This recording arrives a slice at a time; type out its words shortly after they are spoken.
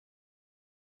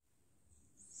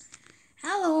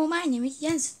My name is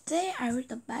Jens. Today I read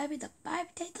the Bible. The Bible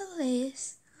title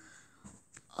is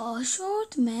A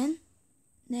Short Man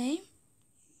Named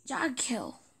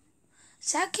Zacchaeus.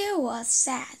 Zacchaeus was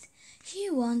sad.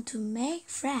 He wanted to make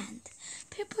friends.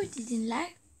 People didn't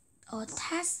like a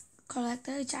tax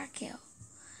collector Zacchaeus.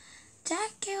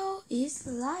 Zacchaeus is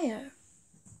a liar.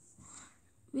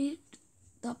 With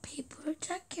the people,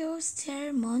 Zacchaeus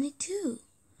stole money too.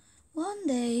 One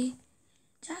day,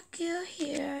 Zacchaeus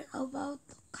heard about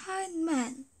the kind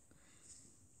man.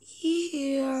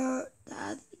 He heard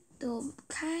that the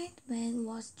kind man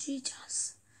was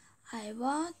Jesus. I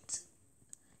want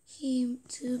him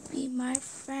to be my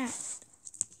friend,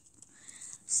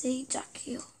 said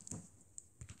Zacchaeus.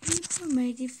 People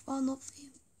made fun of him.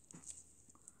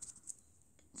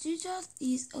 Jesus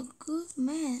is a good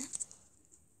man.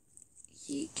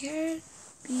 He can't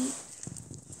be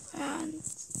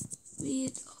friends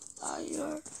with a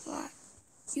liar like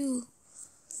you.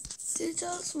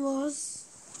 Jesus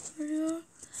was heard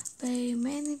by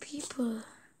many people.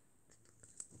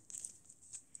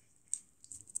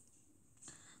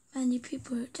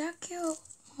 Zacchaeus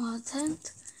wanted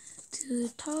to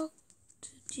talk to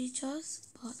Jesus,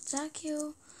 but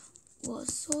Zacchaeus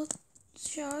was so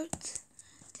short.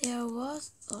 There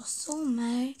was so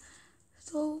many,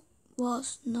 so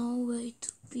was no way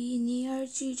to be near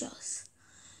Jesus.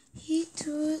 He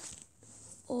thought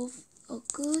of a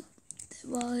good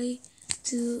way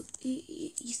to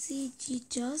see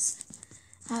Jesus.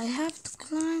 I have to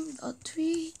climb a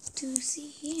tree to see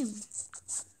him.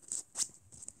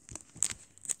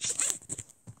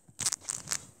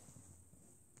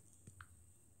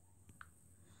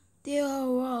 There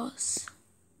was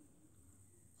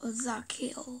a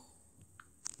Zacchaeus.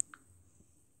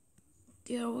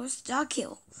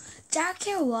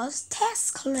 Zacchaeus was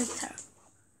tax collector.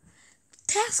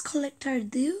 Tax collectors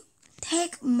do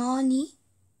take money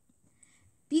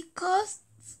because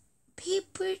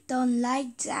people don't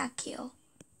like Zacchaeus.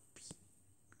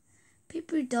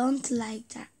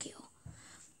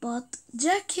 But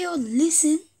Zacchaeus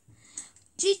listened.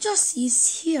 Jesus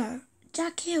is here.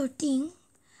 Zacchaeus thinks,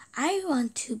 I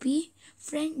want to be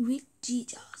friends with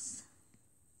Jesus.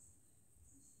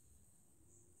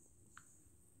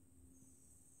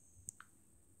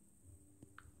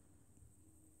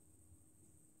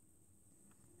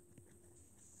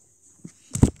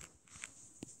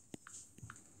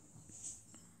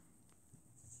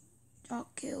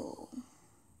 Zacchaeus.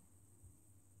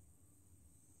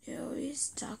 There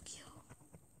is Zacchaeus.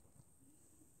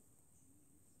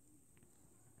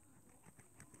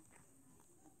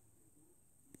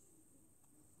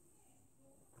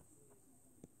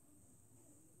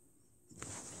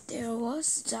 There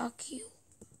was Zacchaeus.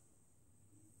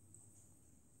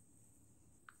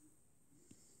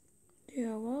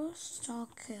 There was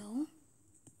Zacchaeus.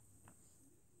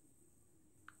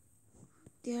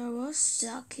 There was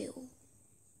Zacchaeus.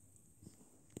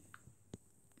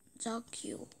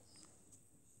 Zacchaeus.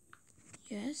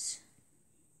 Yes.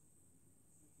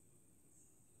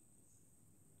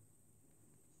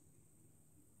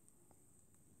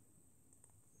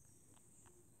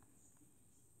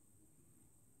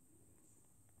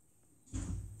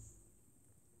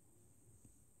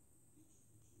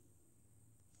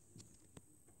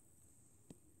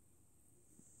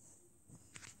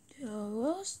 There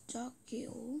was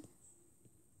Zacchaeus.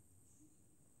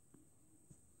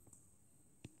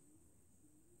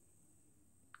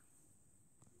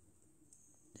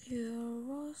 There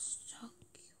was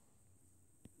Zacchaeus.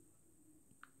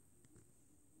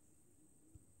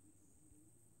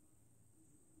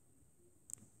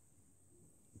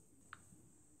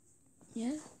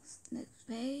 Yes, next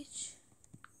page.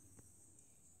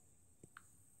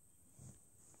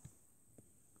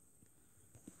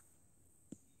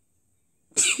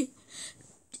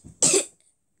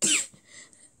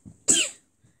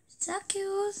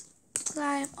 Zacchaeus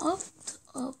climbed up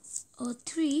a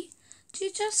tree.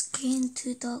 Jesus came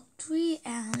to the tree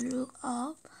and looked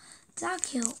up.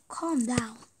 Zacchaeus, calm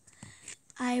down.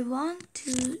 I want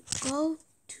to go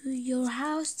to your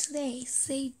house today,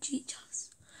 said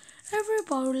Jesus.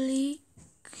 Everybody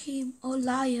came a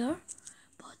liar,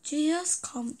 but Jesus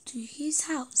came to his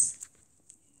house.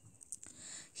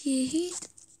 He hid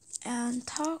and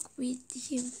talked with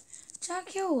him.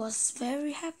 Zacchaeus was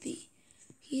very happy.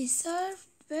 He served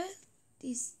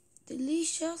this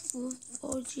delicious food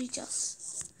for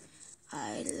Jesus.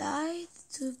 I lied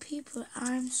to people.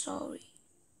 I'm sorry.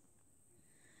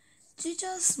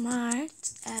 Jesus smiled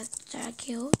at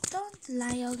Zacchaeus. Don't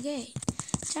lie again.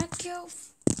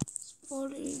 Zacchaeus,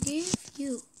 forgive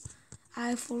you.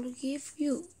 I forgive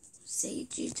you, said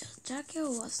Jesus.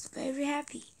 Zacchaeus was very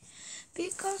happy.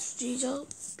 because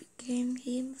Jesus became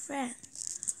his friend.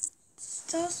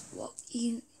 Jesus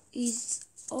is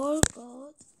our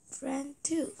God's friend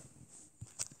too.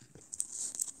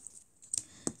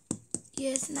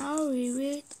 Yes, now we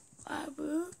read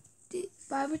Bible. The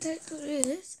Bible title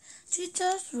is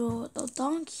Jesus rode a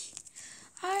donkey.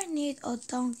 I need a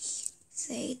donkey,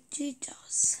 said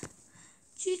Jesus.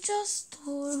 Jesus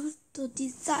told the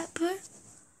disciple,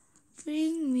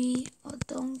 bring me a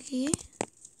donkey.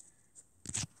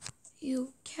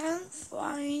 You can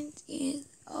find in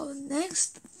our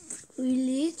next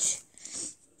village.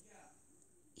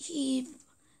 If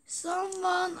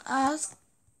someone asks,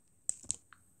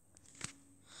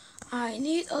 I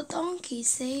need a donkey,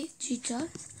 said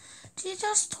Jesus.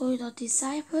 Jesus told the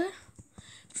disciple,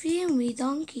 bring me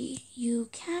donkey. You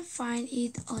can find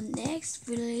it on next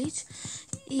village.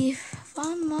 If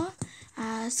someone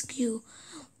asks you,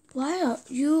 why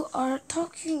you are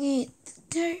talking it,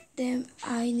 tell them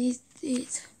I need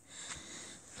it.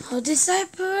 The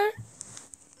disciple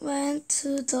went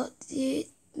to the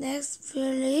next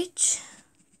village.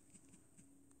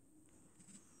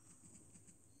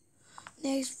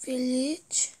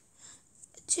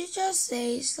 Jesus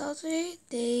said, suddenly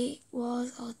there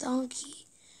was a donkey.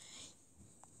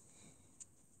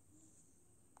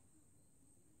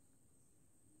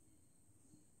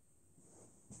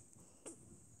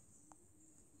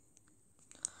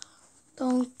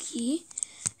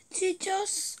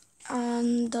 Jesus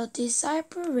and the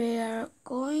disciples were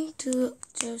going to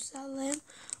Jerusalem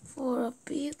for a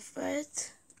big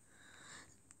feast.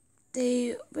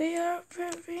 They were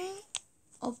preparing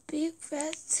a big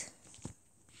feast.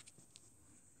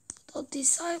 The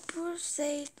disciples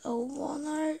said the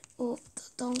owner of the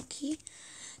donkey,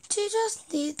 Jesus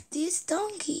needs this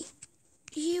donkey.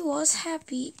 He was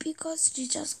happy because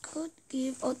Jesus could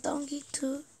give a donkey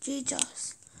to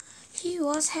Jesus. He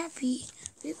was happy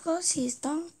because his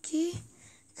donkey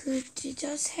could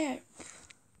Jesus help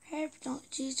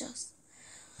Jesus.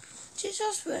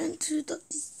 Jesus went to the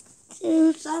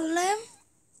Jerusalem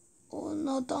on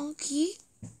a donkey.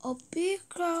 A big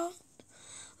crowd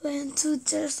went to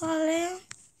Jerusalem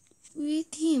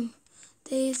with him.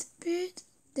 They spread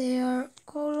their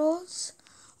clothes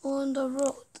on the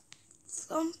road.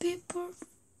 Some people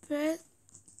spread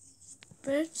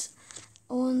bread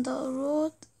on the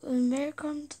road and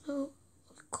welcome to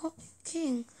the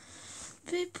king.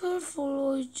 People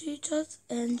followed Jesus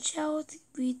and shouted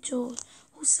with joy,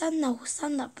 Hosanna,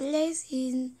 Hosanna, blessed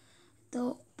is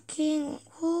the King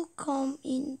who comes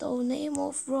in the name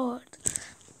of Lord.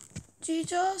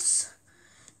 Jesus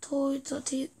told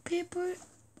the people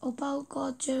about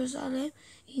God's Jerusalem.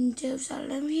 In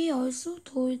Jerusalem, he also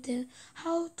told them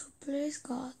how to praise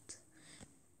God.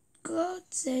 God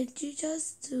sent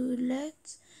Jesus to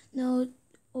let know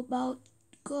about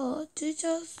God.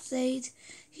 Jesus said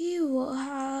he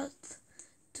had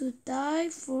to die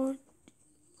for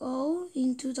go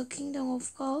into the kingdom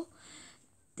of God.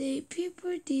 The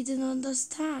people didn't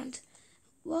understand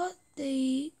what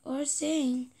they were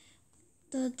saying.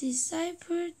 The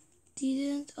disciples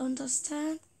didn't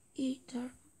understand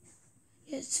either.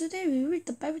 Yes, today we read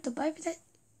the Bible. The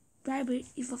Bible.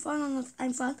 If you're fun or not,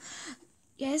 I'm fun.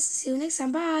 Yes, see you next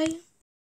time. Bye.